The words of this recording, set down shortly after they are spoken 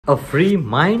A free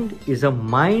mind is a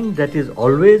mind that is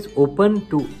always open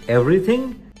to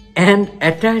everything and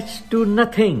attached to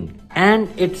nothing. And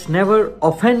it's never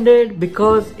offended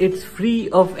because it's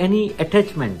free of any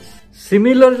attachments.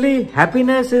 Similarly,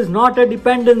 happiness is not a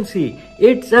dependency,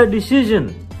 it's a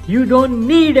decision. You don't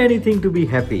need anything to be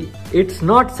happy. It's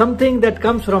not something that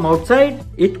comes from outside,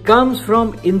 it comes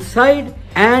from inside.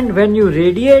 And when you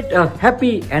radiate a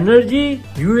happy energy,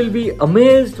 you will be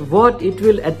amazed what it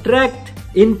will attract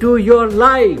into your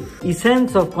life.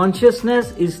 Essence of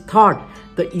consciousness is thought.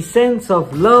 The essence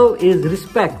of love is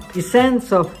respect.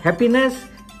 Essence of happiness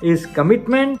is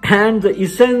commitment, and the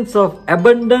essence of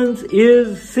abundance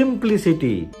is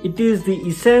simplicity. It is the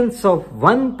essence of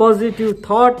one positive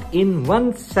thought in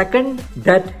 1 second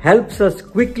that helps us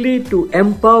quickly to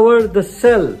empower the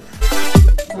self.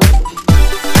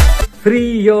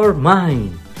 Free your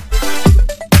mind.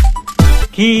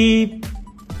 Keep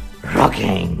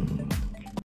rocking.